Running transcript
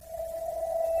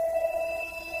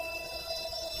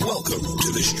Welcome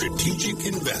to the Strategic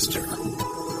Investor.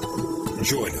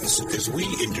 Join us as we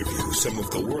interview some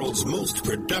of the world's most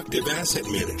productive asset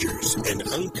managers and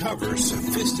uncover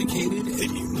sophisticated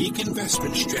and unique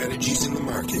investment strategies in the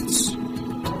markets.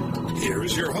 Here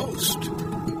is your host,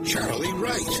 Charlie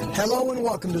Wright. Hello and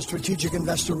welcome to Strategic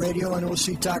Investor Radio on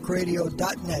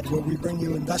OCTalkRadio.net, where we bring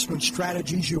you investment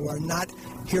strategies you are not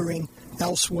hearing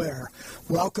elsewhere.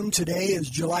 Welcome. Today is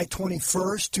July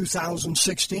 21st,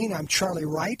 2016. I'm Charlie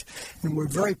Wright, and we're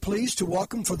very pleased to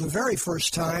welcome for the very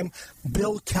first time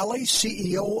Bill Kelly,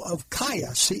 CEO of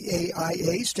CAIA,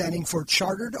 C-A-I-A, standing for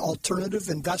Chartered Alternative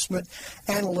Investment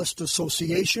Analyst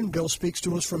Association. Bill speaks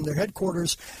to us from their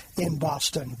headquarters in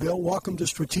Boston. Bill, welcome to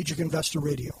Strategic Investor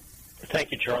Radio.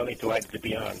 Thank you, Charlie. Delighted to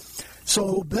be on.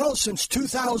 So, Bill, since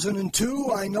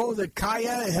 2002, I know that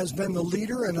CAIA has been the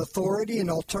leader and authority in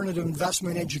alternative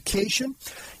investment education.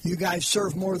 You guys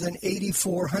serve more than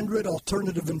 8,400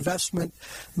 alternative investment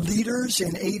leaders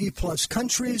in 80-plus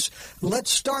countries.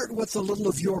 Let's start with a little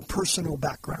of your personal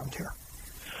background here.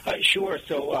 Sure.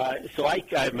 So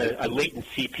I'm a latent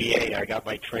CPA. I got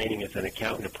my training as an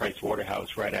accountant at Price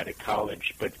Waterhouse right out of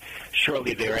college, but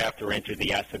shortly thereafter entered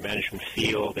the asset management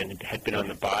field and had been on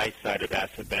the buy side of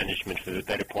asset management for the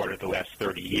better part of the last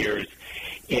 30 years.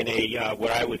 In what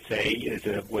I would say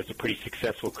was a pretty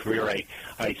successful career.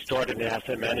 I started an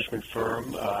asset management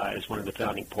firm as one of the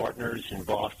founding partners in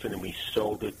Boston, and we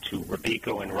sold it to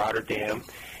Robeco in Rotterdam.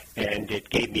 And it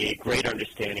gave me a great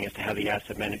understanding as to how the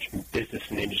asset management business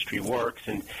and industry works.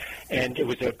 And it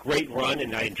was a great run,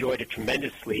 and I enjoyed it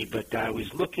tremendously, but I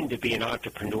was looking to be an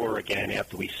entrepreneur again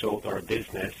after we sold our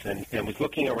business and was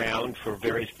looking around for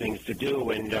various things to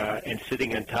do, and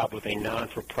sitting on top of a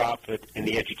non-for-profit in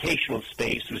the educational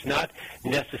space was not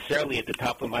necessarily at the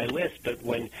top of my list. But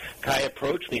when CAIA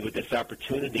approached me with this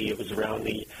opportunity, it was around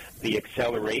the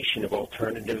acceleration of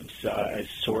alternatives as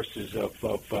sources of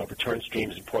return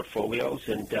streams and portfolios,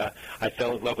 and I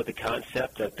fell in love with the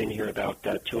concept. I've been here about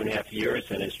 2.5 years,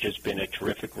 and it's just been a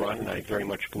terrific run, and I very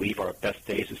much believe our best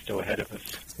days are still ahead of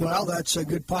us. Well, that's a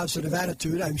good positive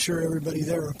attitude. I'm sure everybody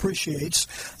there appreciates.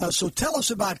 So tell us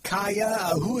about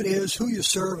CAIA, who it is, who you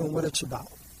serve, and what it's about.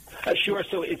 Sure.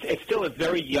 So it's still a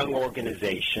very young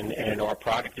organization, and our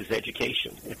product is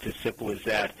education. It's as simple as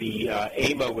that. The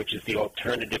AIMA, which is the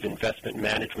Alternative Investment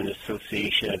Management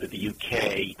Association out of the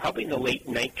UK, probably in the late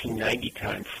 1990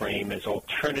 time frame, as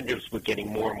alternatives were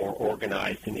getting more and more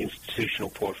organized in institutional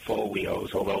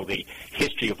portfolios, although the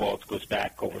history of alts goes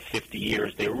back over 50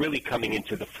 years, they were really coming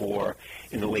into the fore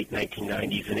in the late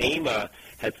 1990s. And AIMA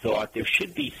had thought there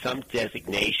should be some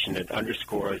designation that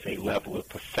underscores a level of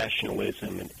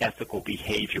professionalism and ethical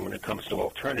behavior when it comes to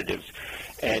alternatives.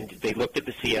 And they looked at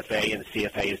the CFA, and the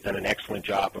CFA has done an excellent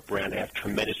job, a brand I have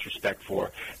tremendous respect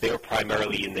for. They were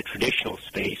primarily in the traditional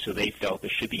space, so they felt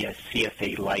there should be a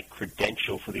CFA-like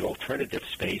credential for the alternative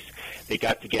space. They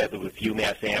got together with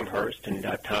UMass Amherst and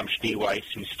Tom Schneeweiss,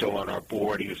 who's still on our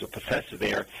board. He was a professor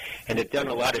there, and had done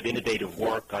a lot of innovative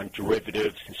work on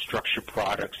derivatives and structured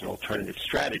products and alternative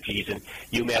strategies. And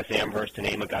UMass Amherst and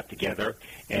AIMA got together,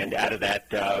 and out of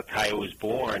that, CAIA was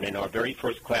born. And our very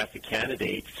first class of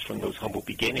candidates from those humble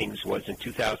beginnings was in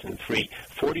 2003,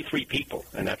 43 people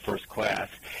in that first class.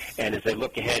 And as I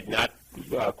look ahead, not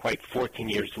quite 14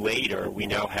 years later, we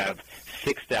now have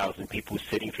 6,000 people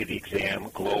sitting for the exam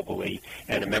globally,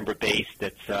 and a member base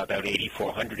that's about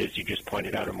 8,400, as you just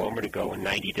pointed out a moment ago, in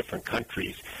 90 different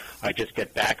countries. I just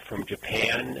got back from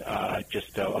Japan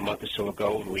just a month or so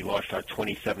ago, and we launched our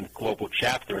 27th global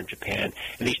chapter in Japan.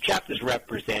 And these chapters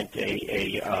represent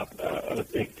a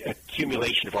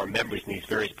accumulation of our members in these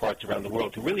various parts around the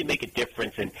world to really make a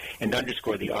difference and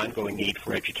underscore the ongoing need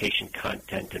for education,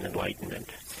 content, and enlightenment.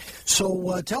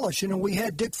 So tell us, we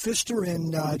had Dick Pfister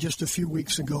in just a few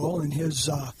weeks ago, and his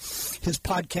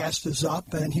podcast is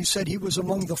up, and he said he was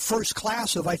among the first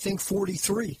class of, I think,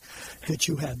 43 that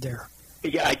you had there.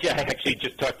 Yeah, I actually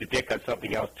just talked to Dick on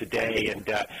something else today, and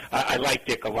I like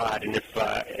Dick a lot. And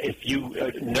if you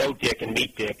know Dick and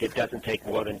meet Dick, it doesn't take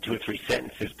more than 2 or 3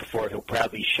 sentences before he'll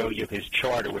proudly show you his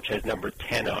charter, which has number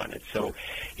 10 on it. So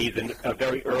he's a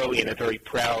very early and a very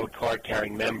proud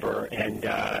card-carrying member, and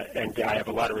I have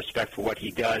a lot of respect for what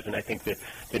he does. And I think that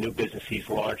the new business he's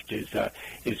launched is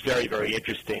very, very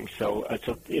interesting. So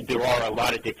there are a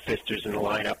lot of Dick Pfisters in the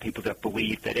lineup, people that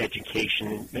believe that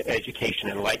education,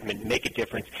 and enlightenment make a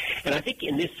difference. And I think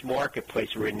in this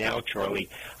marketplace we're in now, Charlie,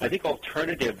 I think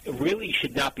alternative really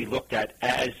should not be looked at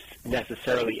as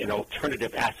necessarily an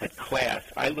alternative asset class.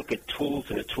 I look at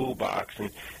tools in a toolbox, and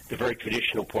the very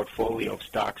traditional portfolio of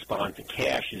stocks, bonds, and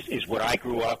cash is what I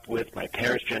grew up with, my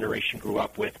parents' generation grew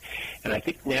up with. And I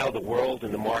think now the world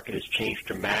and the market has changed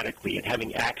dramatically, and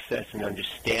having access and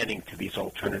understanding to these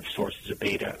alternative sources of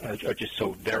beta are just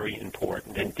so very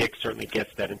important. And Dick certainly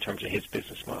gets that in terms of his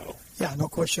business model. Yeah, no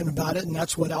question about it, and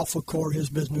that's what Alpha Core, his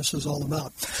business, is all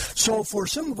about. So for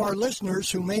some of our listeners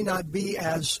who may not be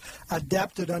as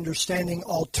adept at understanding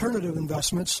alternative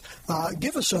investments,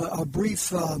 give us a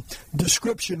brief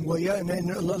description, will you?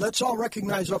 And let's all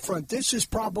recognize up front, this is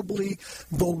probably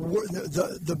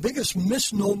the biggest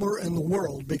misnomer in the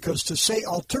world, because to say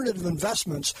alternative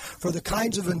investments for the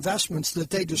kinds of investments that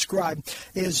they describe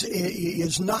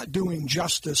is not doing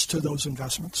justice to those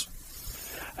investments.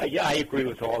 Yeah, I agree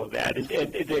with all of that.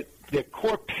 And the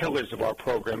core pillars of our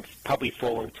program probably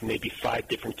fall into maybe 5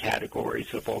 different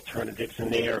categories of alternatives,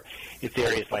 and there is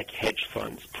areas like hedge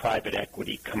funds, private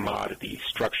equity, commodities,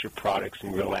 structured products,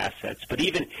 and real assets. But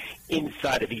even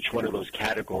inside of each one of those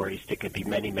categories, there could be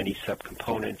many, many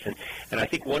subcomponents. And I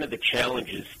think one of the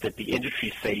challenges that the industry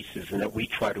faces and that we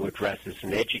try to address as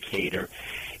an educator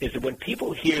is that when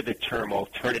people hear the term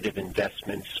alternative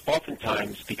investments,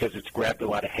 oftentimes, because it's grabbed a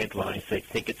lot of headlines, they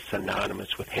think it's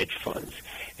synonymous with hedge funds.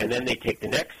 And then they take the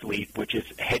next leap, which is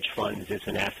hedge funds as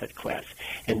an asset class.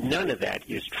 And none of that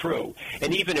is true.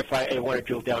 And even if I want to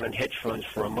drill down on hedge funds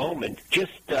for a moment,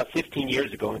 just 15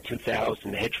 years ago in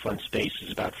 2000, the hedge fund space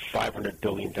was about $500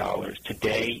 billion.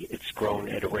 Today, it's grown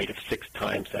at a rate of 6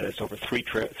 times that. It's over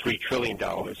 $3 trillion.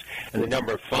 And the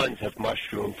number of funds have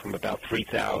mushroomed from about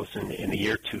 3,000 in the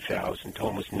year 2000 to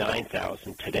almost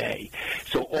 9,000 today.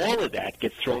 So all of that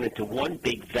gets thrown into one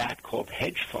big vat called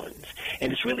hedge funds.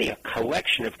 And it's really a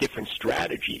collection of different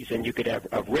strategies, and you could have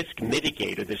a risk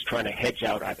mitigator that's trying to hedge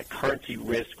out either currency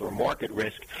risk or market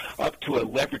risk, up to a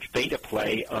leveraged beta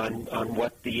play on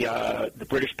what the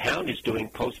British pound is doing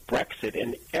post-Brexit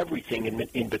and everything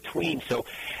in between. So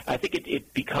I think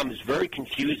it becomes very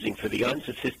confusing for the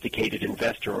unsophisticated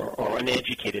investor or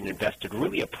uneducated investor to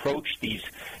really approach these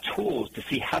tools to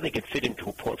see how they can fit into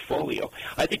a portfolio.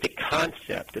 I think the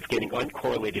concept of getting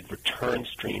uncorrelated return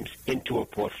streams into a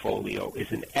portfolio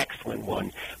is an excellent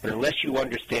one. But unless you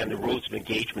understand the rules of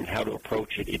engagement, how to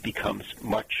approach it, it becomes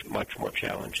much, much more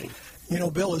challenging. You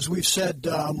know, Bill, as we've said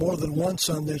more than once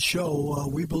on this show,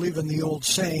 we believe in the old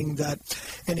saying that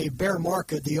in a bear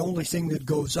market, the only thing that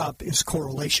goes up is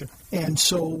correlation. And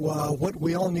so what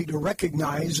we all need to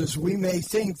recognize is we may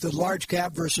think that large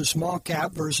cap versus small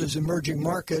cap versus emerging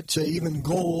markets, even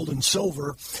gold and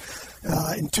silver,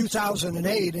 in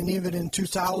 2008 and even in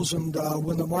 2000,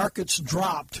 when the markets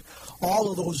dropped,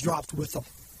 all of those dropped with them.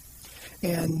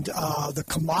 And the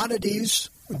commodities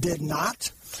did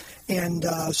not. And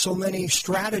so many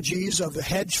strategies of the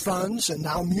hedge funds and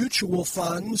now mutual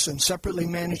funds and separately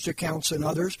managed accounts and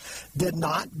others did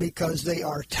not, because they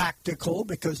are tactical,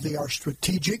 because they are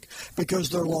strategic, because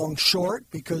they're long short,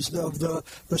 because of the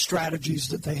strategies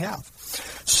that they have.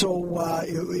 So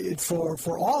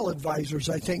for all advisors,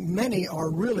 I think many are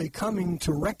really coming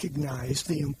to recognize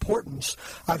the importance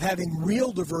of having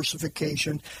real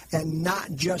diversification and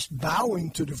not just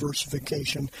bowing to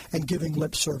diversification and giving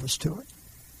lip service to it.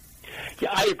 Yeah,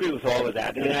 I agree with all of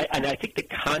that, and I think the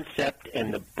concept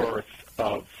and the birth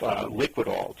of liquid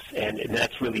alts, and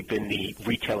that's really been the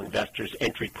retail investors'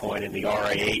 entry point and the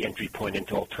RIA entry point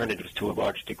into alternatives to a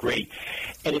large degree.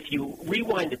 And if you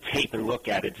rewind the tape and look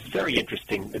at it, it's very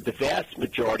interesting. The vast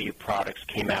majority of products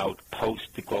came out post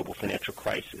the global financial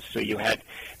crisis. So you had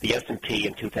the S&P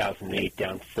in 2008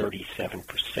 down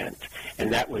 37%,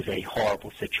 and that was a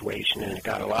horrible situation, and it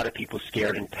got a lot of people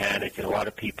scared and panicked, and a lot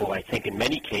of people, I think in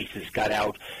many cases, got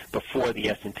out before the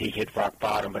S&P hit rock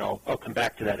bottom, and I'll come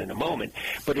back to that in a moment.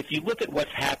 But if you look at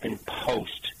what's happened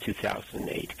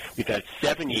post-2008, we've had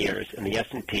 7 years, and the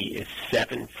S&P is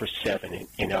 7 for 7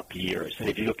 in up years. And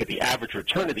if you look at the average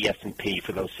return of the S&P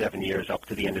for those 7 years up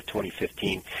to the end of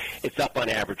 2015, it's up on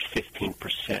average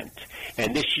 15%.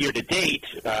 And this year to date,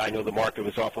 I know the market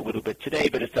was off a little bit today,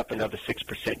 but it's up another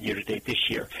 6% year to date this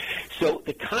year. So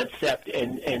the concept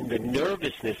and the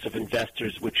nervousness of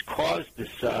investors, which caused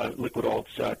this liquid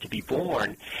alts to be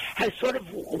born, has sort of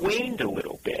waned a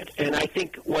little bit. And I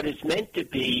think what is meant to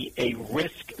be a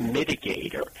risk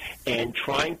mitigator and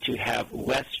trying to have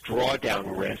less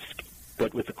drawdown risk,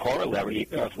 but with the corollary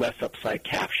of less upside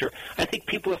capture, I think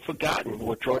people have forgotten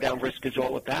what drawdown risk is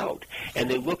all about. And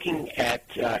they're looking at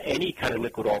any kind of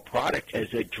liquid alt product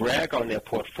as a drag on their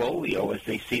portfolio as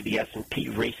they see the S&P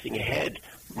racing ahead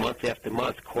month after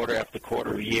month, quarter after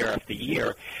quarter, year after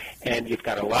year. And you've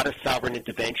got a lot of sovereign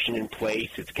intervention in place.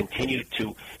 It's continued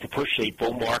to push a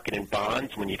bull market in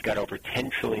bonds when you've got over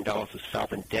 $10 trillion of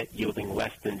sovereign debt yielding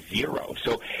less than zero.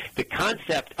 So the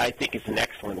concept, I think, is an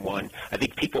excellent one. I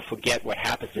think people forget what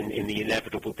happens in the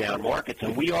inevitable down markets,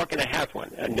 and we are going to have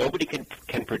one. Nobody can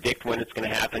predict when it's going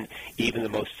to happen. Even the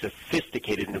most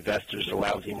sophisticated investors are a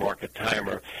lousy market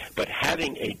timer. But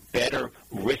having a better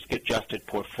risk-adjusted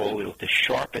portfolio to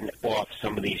sharpen off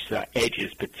some of these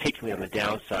edges, particularly on the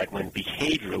downside, when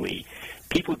behaviorally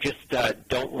people just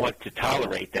don't want to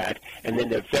tolerate that, and then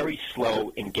they're very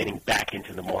slow in getting back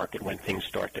into the market when things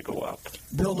start to go up.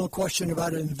 Bill, no question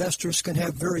about it. Investors can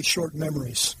have very short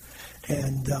memories,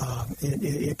 and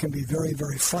it can be very,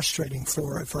 very frustrating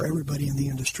for everybody in the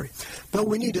industry. But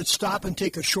we need to stop and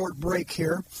take a short break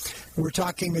here. We're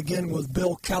talking again with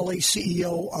Bill Kelly,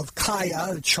 CEO of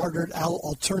Kaya, the Chartered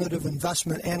Alternative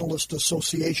Investment Analyst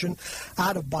Association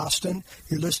out of Boston.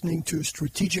 You're listening to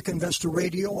Strategic Investor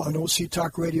Radio on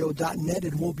OCTalkRadio.net,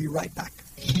 and we'll be right back.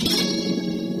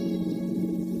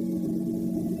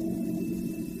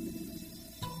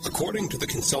 According to the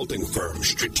consulting firm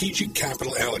Strategic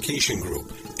Capital Allocation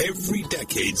Group, every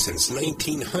decade since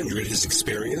 1900 has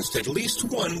experienced at least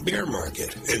one bear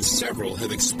market, and several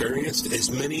have experienced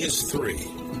as many as 3.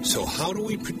 So how do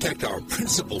we protect our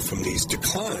principal from these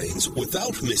declines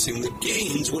without missing the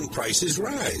gains when prices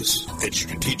rise? At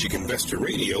Strategic Investor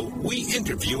Radio, we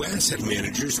interview asset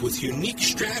managers with unique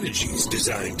strategies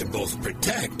designed to both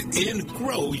protect and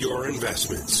grow your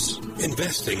investments.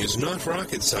 Investing is not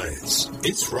rocket science.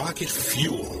 It's rocket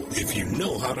fuel if you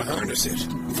know how to harness it.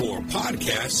 For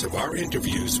podcasts of our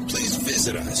interviews, please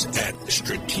visit us at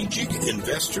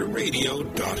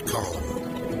strategicinvestorradio.com.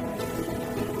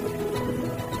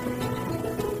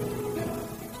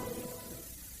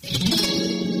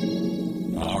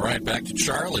 All right, back to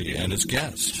Charlie and his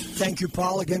guest. Thank you,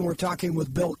 Paul. Again, we're talking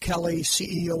with Bill Kelly,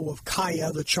 CEO of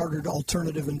Kaya, the Chartered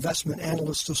Alternative Investment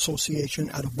Analyst Association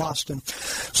out of Boston.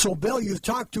 So, Bill, you've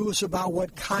talked to us about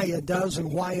what Kaya does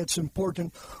and why it's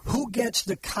important. Who gets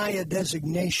the Kaya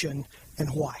designation and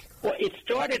why? Well, it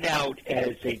started out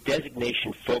as a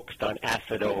designation focused on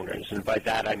asset owners, and by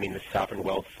that I mean the sovereign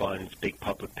wealth funds, big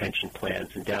public pension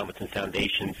plans, endowments, and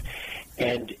foundations.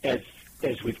 And as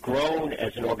we've grown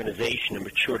as an organization and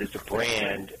matured as a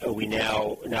brand, we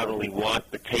now not only want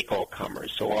but take all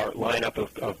comers. So our lineup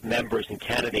of members and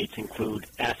candidates include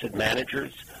asset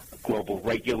managers, global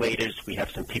regulators. We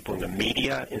have some people in the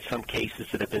media in some cases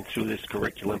that have been through this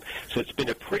curriculum. So it's been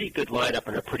a pretty good lineup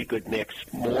and a pretty good mix.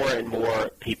 More and more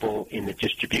people in the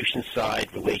distribution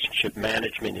side, relationship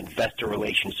management, investor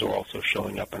relations are also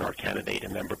showing up in our candidate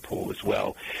and member pool as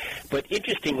well. But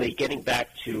interestingly, getting back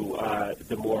to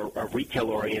the more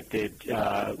retail-oriented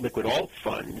liquid alt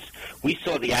funds, we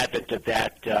saw the advent of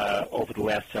that over the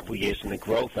last several years and the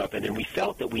growth of it, and we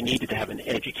felt that we needed to have an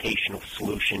educational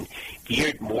solution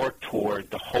geared more toward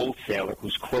the wholesaler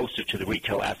who's closer to the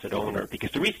retail asset owner,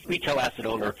 because the retail asset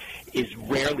owner is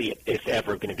rarely, if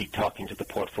ever, going to be talking to the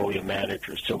portfolio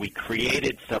manager. So we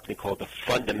created something called the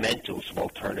Fundamentals of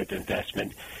Alternative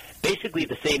Investment. Basically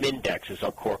the same index as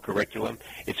our core curriculum.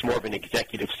 It's more of an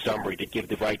executive summary to give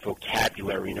the right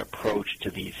vocabulary and approach to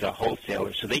these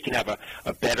wholesalers so they can have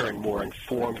a better and more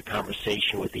informed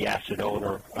conversation with the asset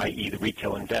owner, i.e. the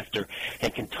retail investor,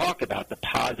 and can talk about the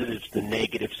positives, the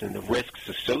negatives, and the risks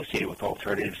associated with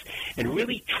alternatives, and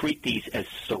really treat these as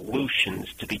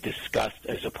solutions to be discussed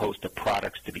as opposed to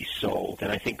products to be sold.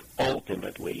 And I think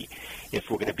ultimately,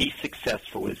 if we're going to be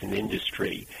successful as an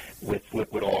industry with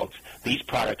liquid alts, these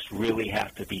products really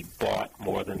have to be bought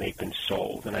more than they've been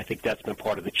sold. And I think that's been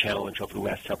part of the challenge over the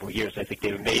last several years. I think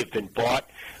they may have been bought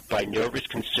by nervous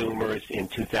consumers in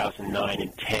 2009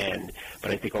 and 10,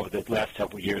 but I think over the last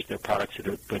several years, they're products that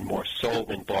have been more sold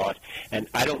than bought. And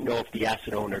I don't know if the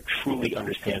asset owner truly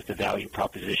understands the value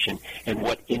proposition and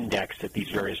what index that these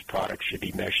various products should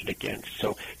be measured against.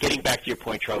 So getting back to your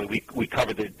point, Charlie, we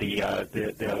covered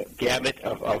the gamut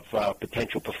of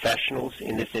potential professionals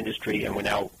in this industry, and we're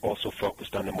now also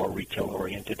focused on the more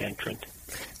retail-oriented entrant.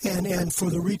 And for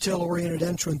the retail-oriented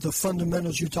entrant, the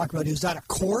fundamentals you talk about, is that a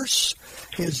course?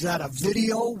 Is that a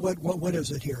video? What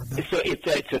is it here? So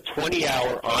it's a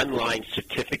 20-hour online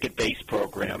certificate-based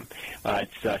program.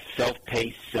 It's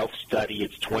self-paced, self-study.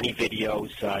 It's 20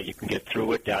 videos. You can get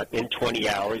through it in 20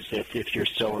 hours if you're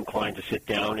so inclined to sit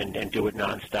down and do it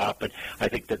nonstop. But I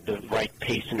think that the right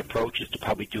pace and approach is to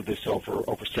probably do this over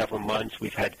several months.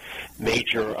 We've had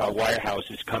major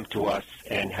wirehouses come to us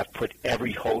and have put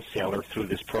every wholesaler through through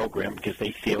this program because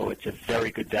they feel it's a very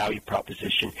good value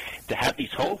proposition to have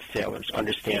these wholesalers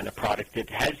understand a product that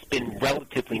has been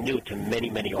relatively new to many,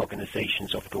 many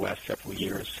organizations over the last several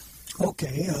years.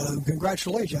 Okay,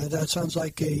 congratulations. That sounds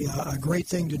like a great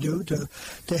thing to do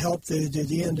to help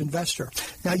the end investor.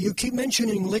 Now, you keep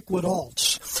mentioning liquid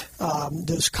alts.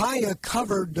 Does Kaya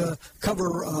cover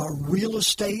real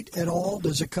estate at all?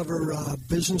 Does it cover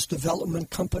business development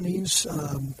companies,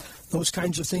 those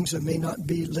kinds of things that may not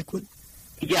be liquid?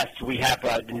 Yes, we have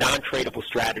non-tradable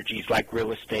strategies like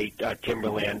real estate,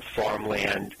 timberland,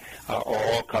 farmland, are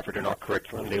all covered in our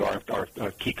curriculum. They are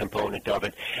a key component of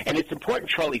it. And it's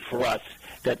important, Charlie, for us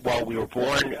that while we were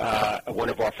born, one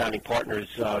of our founding partners,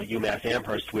 UMass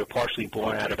Amherst, we were partially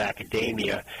born out of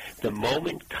academia. The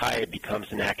moment Kaya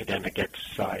becomes an academic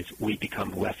exercise, we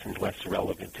become less and less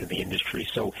relevant to the industry.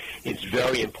 So it's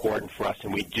very important for us,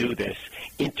 and we do this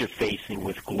interfacing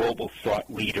with global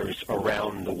thought leaders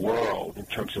around the world in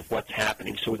terms of what's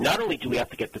happening. So not only do we have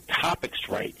to get the topics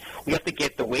right, we have to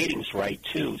get the weightings right,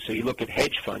 too. So you look at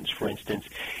hedge funds, for instance,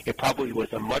 it probably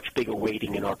was a much bigger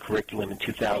weighting in our curriculum in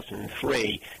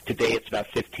 2003. Today it's about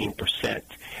 15%.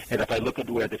 And if I look at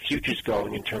where the future's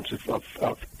going in terms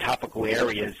of topical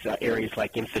areas, areas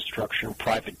like infrastructure and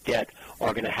private debt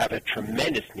are going to have a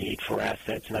tremendous need for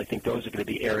assets. And I think those are going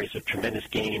to be areas of tremendous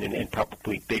gain and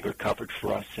probably bigger coverage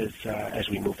for us as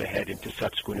we move ahead into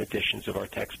subsequent editions of our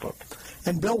textbook.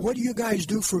 And Bill, what do you guys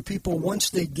do for people once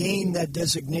they gain that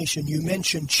designation? You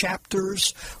mentioned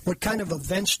chapters. What kind of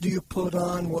events do you put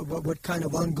on? What kind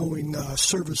of ongoing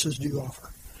services do you offer?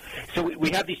 So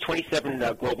we have these 27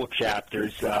 global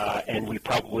chapters, and we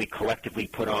probably collectively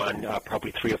put on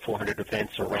probably 300 or 400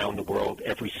 events around the world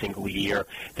every single year.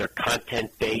 They're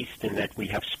content-based in that we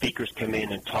have speakers come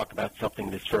in and talk about something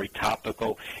that's very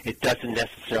topical. It doesn't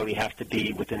necessarily have to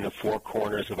be within the four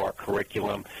corners of our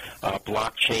curriculum.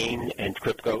 Blockchain and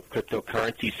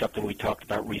cryptocurrency is something we talked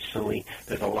about recently.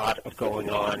 There's a lot of going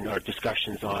on, or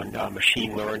discussions on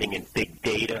machine learning and big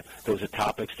data. Those are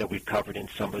topics that we've covered in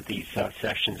some of these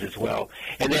sessions as well.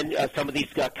 And then some of these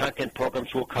content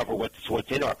programs will cover what's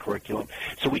in our curriculum.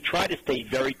 So we try to stay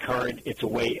very current. It's a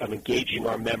way of engaging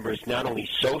our members not only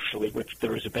socially, which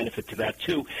there is a benefit to that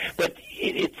too, but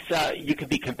it's you can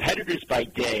be competitors by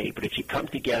day, but if you come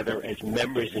together as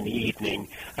members in the evening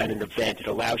at an event, it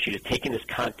allows you to take in this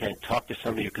content, talk to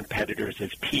some of your competitors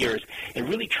as peers, and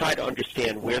really try to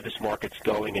understand where this market's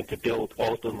going and to build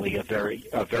ultimately a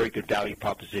very good value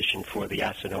proposition for the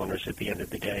asset owners at the end of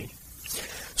the day.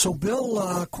 So, Bill,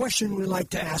 a question we like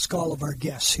to ask all of our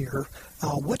guests here.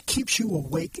 What keeps you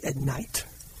awake at night?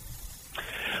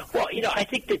 Well, I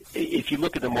think that if you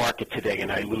look at the market today,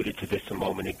 and I alluded to this a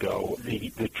moment ago,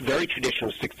 the very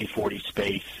traditional 60-40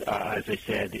 space, as I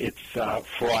said, it's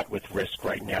fraught with risk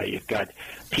right now. You've got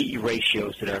PE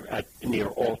ratios that are at near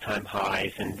all-time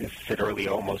highs, and as I said earlier,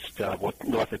 almost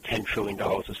north of $10 trillion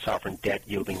of sovereign debt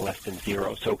yielding less than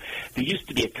zero. So there used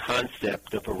to be a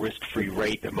concept of a risk-free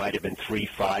rate that might have been 3,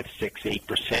 5, 6,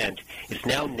 8%. It's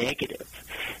now negative.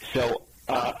 So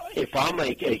if I'm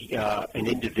an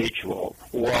individual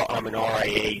or I'm an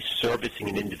RIA servicing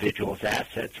an individual's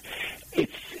assets,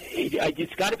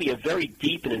 it's got to be a very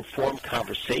deep and informed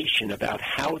conversation about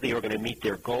how they are going to meet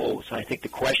their goals. I think the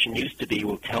question used to be,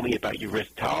 well, tell me about your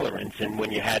risk tolerance. And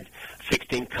when you had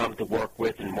fixed income to work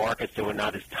with and markets that were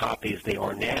not as toppy as they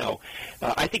are now,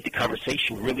 I think the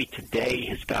conversation really today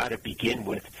has got to begin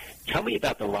with, tell me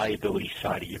about the liability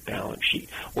side of your balance sheet.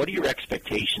 What are your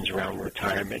expectations around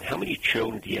retirement? How many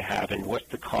children do you have, and what's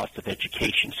the cost of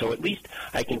education? So at least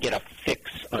I can get a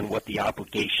fix on what the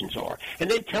obligations are. And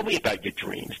then tell me about your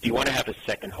dreams. Do you want to have a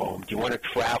second home? Do you want to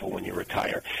travel when you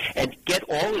retire? And get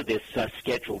all of this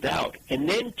scheduled out, and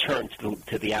then turn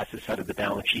to the asset side of the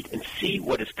balance sheet and see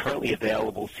what is currently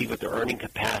available, see what their earning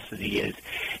capacity is.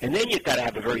 And then you've got to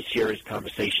have a very serious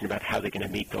conversation about how they're going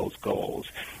to meet those goals.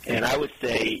 And I would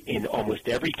say in almost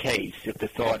every case, if the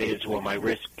thought is, well, my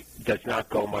risk does not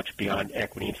go much beyond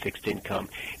equity and fixed income,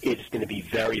 it is going to be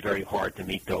very, very hard to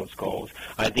meet those goals.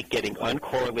 I think getting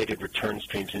uncorrelated return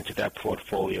streams into that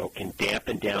portfolio can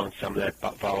dampen down some of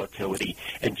that volatility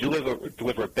and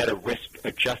deliver better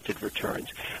risk-adjusted returns.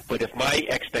 But if my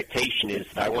expectation is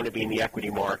that I want to be in the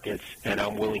equity markets and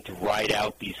I'm willing to ride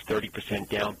out these 30%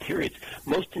 down periods,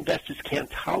 most investors can't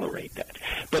tolerate that.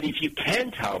 But if you can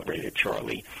tolerate it,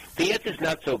 Charlie, the answer is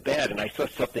not so bad. And I saw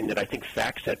something that I think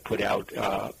FactSet put out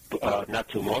not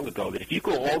too long ago, that if you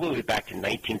go all the way back to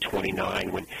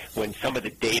 1929, when some of the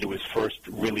data was first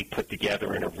really put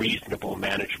together in a reasonable,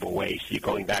 manageable way, so you're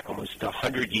going back almost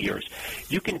 100 years,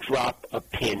 you can drop a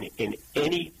pin in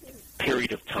any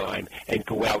period of time and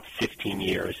go out 15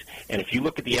 years. And if you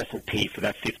look at the S&P for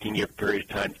that 15-year period of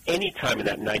time, any time in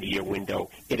that 90-year window,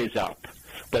 it is up.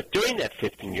 But during that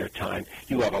 15-year time,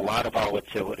 you have a lot of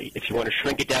volatility. If you want to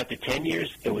shrink it down to 10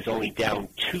 years, it was only down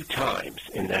 2 times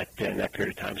in that period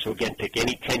of time. So again, pick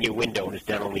any 10-year window and it's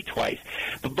down only twice.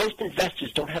 But most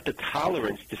investors don't have the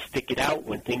tolerance to stick it out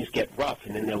when things get rough,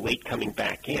 and then they're late coming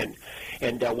back in.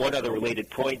 And one other related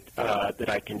point that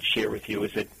I can share with you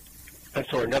is that I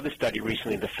saw another study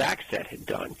recently the FactSet had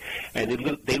done, and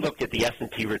they looked at the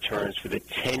S&P returns for the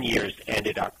 10 years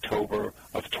ended October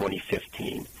of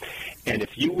 2015. And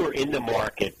if you were in the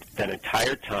market that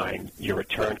entire time, your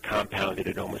return compounded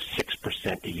at almost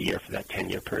 6% a year for that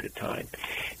 10-year period of time.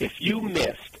 If you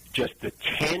missed just the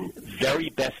 10 very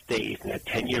best days in that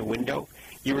 10-year window,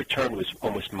 your return was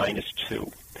almost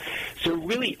 -2. So it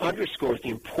really underscores the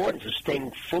importance of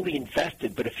staying fully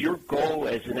invested. But if your goal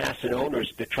as an asset owner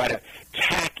is to try to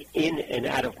tack in and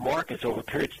out of markets over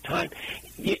periods of time,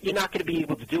 you're not going to be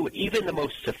able to do it. Even the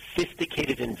most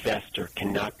sophisticated investor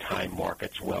cannot time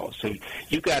markets well. So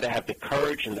you've got to have the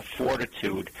courage and the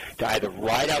fortitude to either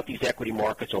ride out these equity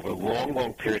markets over long,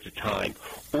 long periods of time,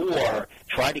 or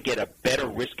try to get a better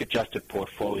risk-adjusted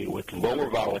portfolio with lower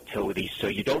volatility so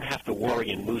you don't have to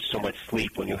worry and lose so much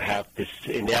sleep when you have this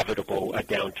inevitable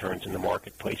downturns in the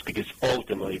marketplace, because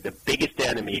ultimately the biggest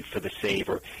enemy for the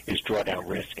saver is drawdown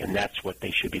risk, and that's what they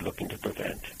should be looking to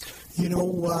prevent. You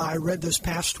know, I read this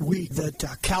past week that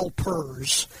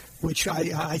CalPERS, which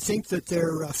I think that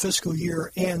their fiscal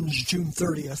year ends June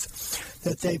 30th,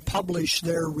 that they published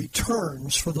their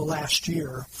returns for the last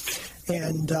year,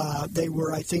 and they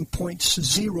were, I think,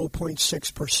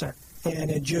 0.6%.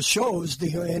 And it just shows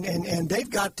and they've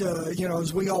got,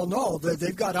 as we all know,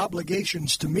 they've got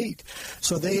obligations to meet.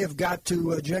 So they have got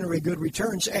to generate good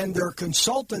returns. And their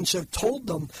consultants have told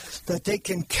them that they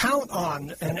can count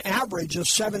on an average of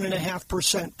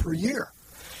 7.5% per year.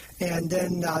 And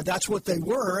then that's what they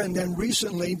were. And then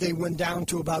recently they went down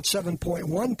to about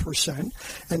 7.1%.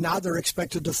 And now they're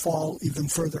expected to fall even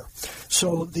further.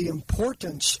 So the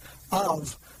importance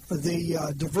of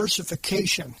the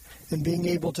diversification and being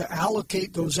able to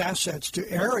allocate those assets to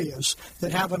areas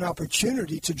that have an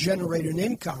opportunity to generate an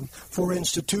income for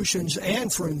institutions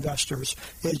and for investors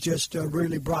is just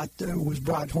really was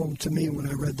brought home to me when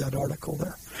I read that article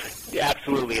there. Yeah,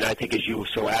 absolutely, and I think as you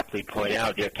so aptly point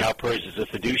out, CalPERS is a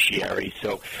fiduciary,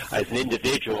 so as an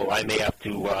individual, I may have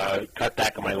to cut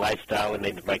back on my lifestyle, and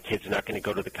maybe my kids are not going to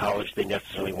go to the college they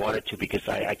necessarily wanted to because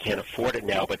I can't afford it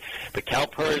now, but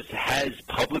CalPERS has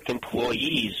public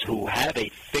employees who have a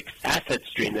fixed asset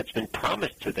stream that's been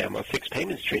promised to them, a fixed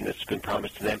payment stream that's been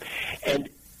promised to them, and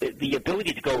the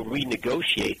ability to go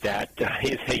renegotiate that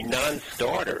is a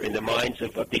non-starter in the minds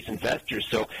of these investors.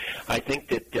 So I think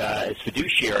that as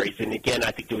fiduciaries, and again,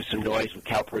 I think there was some noise with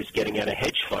CalPERS getting out of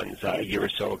hedge funds a year or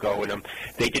so ago, and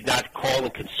they did not call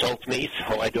and consult me,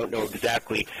 so I don't know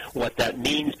exactly what that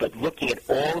means, but looking at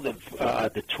all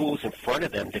the tools in front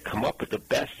of them to come up with the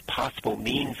best possible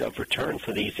means of return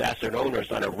for these asset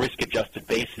owners on a risk-adjusted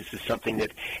basis is something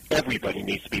that everybody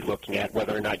needs to be looking at,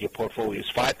 whether or not your portfolio is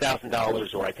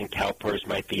 $5,000 or I think CalPERS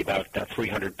might be about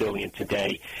 $300 billion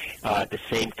today. The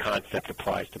same concept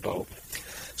applies to both.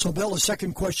 So, Bill, the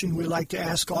second question we like to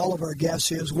ask all of our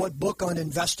guests is, what book on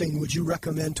investing would you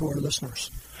recommend to our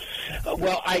listeners?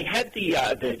 Well, I had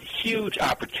the huge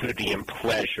opportunity and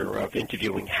pleasure of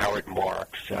interviewing Howard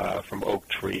Marks from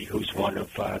Oaktree, who's one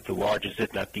of the largest,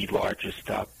 if not the largest,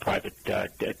 private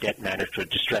debt manager,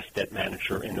 distressed debt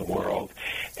manager in the world.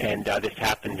 And this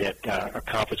happened at a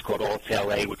conference called Alts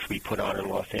LA, which we put on in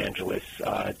Los Angeles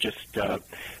just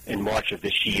in March of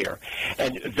this year.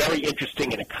 And very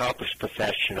interesting and accomplished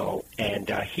professional. And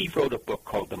he wrote a book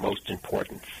called The Most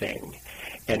Important Thing.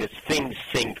 And it's things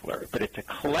singular, but it's a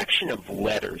collection of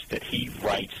letters that he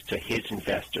writes to his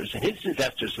investors. And his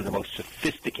investors are the most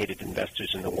sophisticated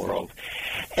investors in the world.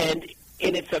 And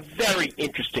it's a very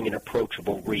interesting and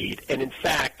approachable read. And in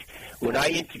fact, when I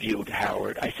interviewed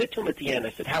Howard, I said to him at the end,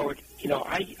 I said, Howard,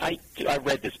 I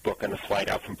read this book on the flight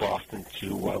out from Boston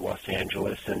to Los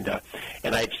Angeles, and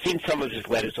I've seen some of his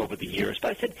letters over the years.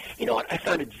 But I said, you know what, I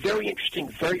found it very interesting,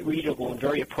 very readable, and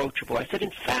very approachable. I said,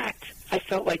 in fact, I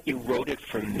felt like you wrote it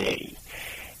for me.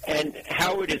 And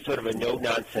Howard is sort of a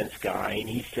no-nonsense guy, and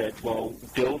he said, well,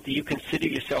 Bill, do you consider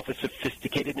yourself a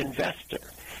sophisticated investor?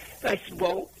 And I said,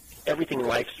 well, everything in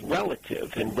life is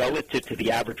relative, and relative to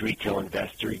the average retail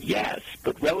investor, yes,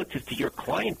 but relative to your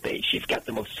client base, you've got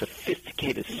the most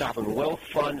sophisticated sovereign wealth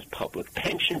funds, public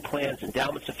pension plans,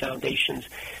 endowments and foundations.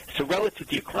 So relative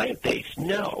to your client base,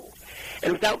 no.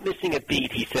 And without missing a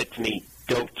beat, he said to me,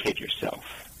 don't kid yourself.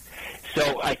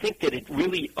 So I think that it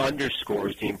really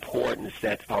underscores the importance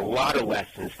that a lot of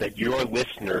lessons that your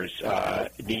listeners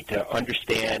need to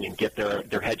understand and get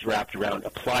their heads wrapped around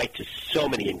apply to so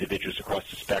many individuals across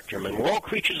the spectrum. And we're all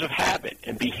creatures of habit,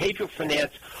 and behavioral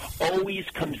finance always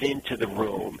comes into the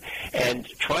room. And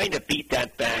trying to beat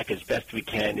that back as best we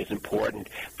can is important,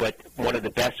 but one of the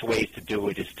best ways to do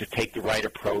it is to take the right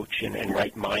approach and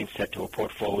right mindset to a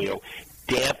portfolio,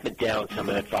 dampen down some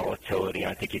of that volatility.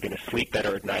 I think you're going to sleep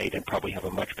better at night and probably have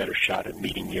a much better shot at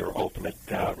meeting your ultimate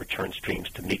return streams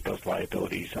to meet those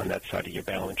liabilities on that side of your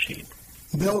balance sheet.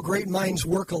 Bill, great minds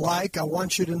work alike. I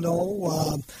want you to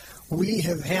know we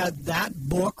have had that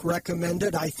book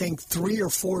recommended, I think, 3 or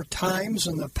 4 times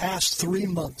in the past 3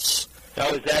 months.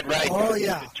 Oh, is that right? Oh,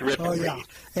 yeah. It's a terrific read.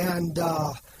 And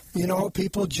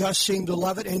people just seem to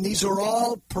love it. And these are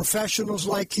all professionals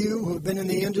like you who have been in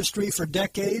the industry for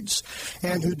decades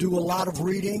and who do a lot of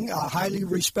reading, highly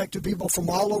respected people from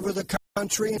all over the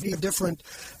country and have different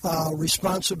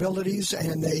responsibilities,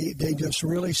 and they just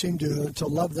really seem to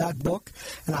love that book.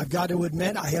 And I've got to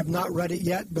admit, I have not read it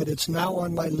yet, but it's now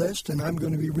on my list, and I'm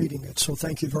going to be reading it. So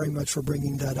thank you very much for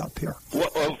bringing that up here.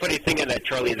 Well, funny thing in that,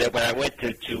 Charlie, that when I went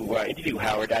to interview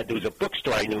Howard, there was a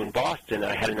bookstore I knew in Boston.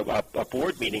 I had a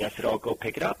board meeting. I said, "I'll go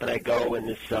pick it up," and I go, and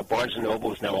this Barnes &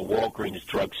 Noble is now a Walgreens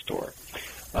drugstore.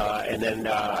 And then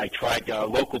I tried a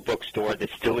local bookstore that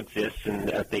still exists, and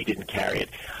they didn't carry it.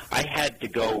 I had to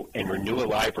go and renew a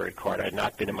library card. I had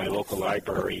not been in my local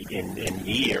library in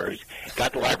years.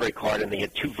 Got the library card, and they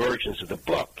had 2 versions of the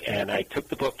book. And I took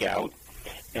the book out,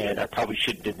 and I probably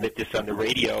shouldn't admit this on the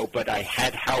radio, but I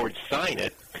had Howard sign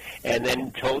it and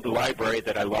then told the library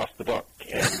that I lost the book.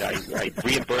 And I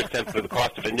reimbursed them for the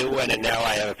cost of a new one, and now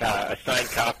I have a signed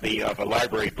copy of a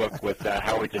library book with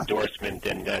Howard's endorsement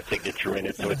and signature in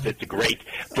it. So it's a great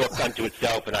book unto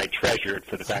itself, and I treasure it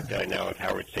for the fact that I now have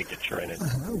Howard's signature in it.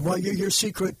 Well, your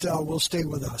secret will stay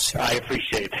with us. I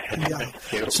appreciate that. Yeah.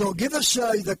 Thank you. So give us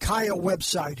the Kaya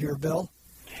website here, Bill.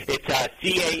 It's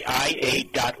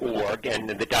CAIA.org, and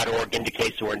the .org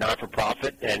indicates we're a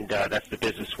not-for-profit, and that's the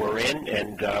business we're in,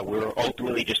 and we're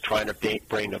ultimately just trying to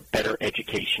bring a better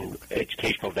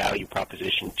educational value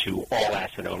proposition to all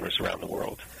asset owners around the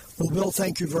world. Well, Bill,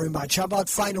 thank you very much. How about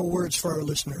final words for our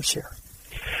listeners here?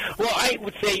 Well, I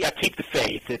would say keep the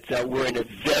faith. We're in a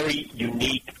very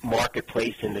unique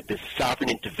marketplace in that this sovereign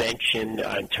intervention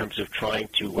in terms of trying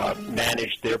to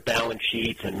manage their balance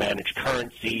sheets and manage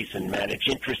currencies and manage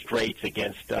interest rates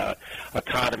against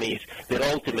economies, that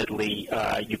ultimately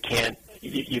you can't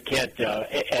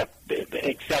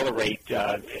accelerate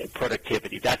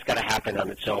productivity. That's got to happen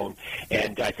on its own.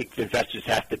 And I think investors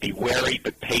have to be wary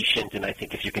but patient, and I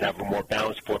think if you can have a more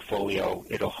balanced portfolio,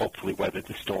 it'll hopefully weather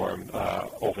the storm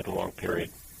over the long period.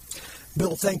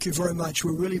 Bill, thank you very much.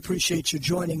 We really appreciate you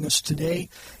joining us today,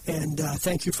 and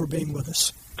thank you for being with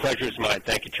us. Pleasure is mine.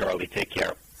 Thank you, Charlie. Take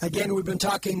care. Again, we've been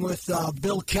talking with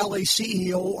Bill Kelly,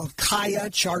 CEO of Kaya,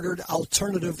 Chartered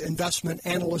Alternative Investment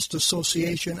Analyst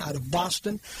Association out of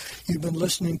Boston. You've been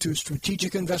listening to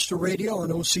Strategic Investor Radio on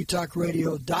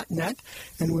OCTalkRadio.net,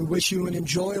 and we wish you an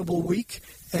enjoyable week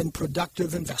and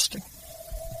productive investing.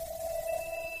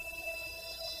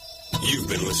 You've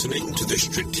been listening to The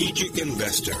Strategic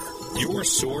Investor, your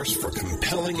source for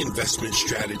compelling investment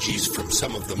strategies from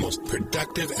some of the most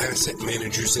productive asset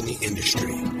managers in the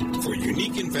industry. For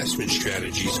unique investment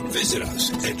strategies, visit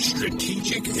us at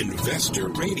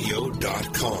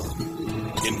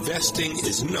strategicinvestorradio.com. Investing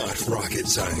is not rocket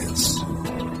science.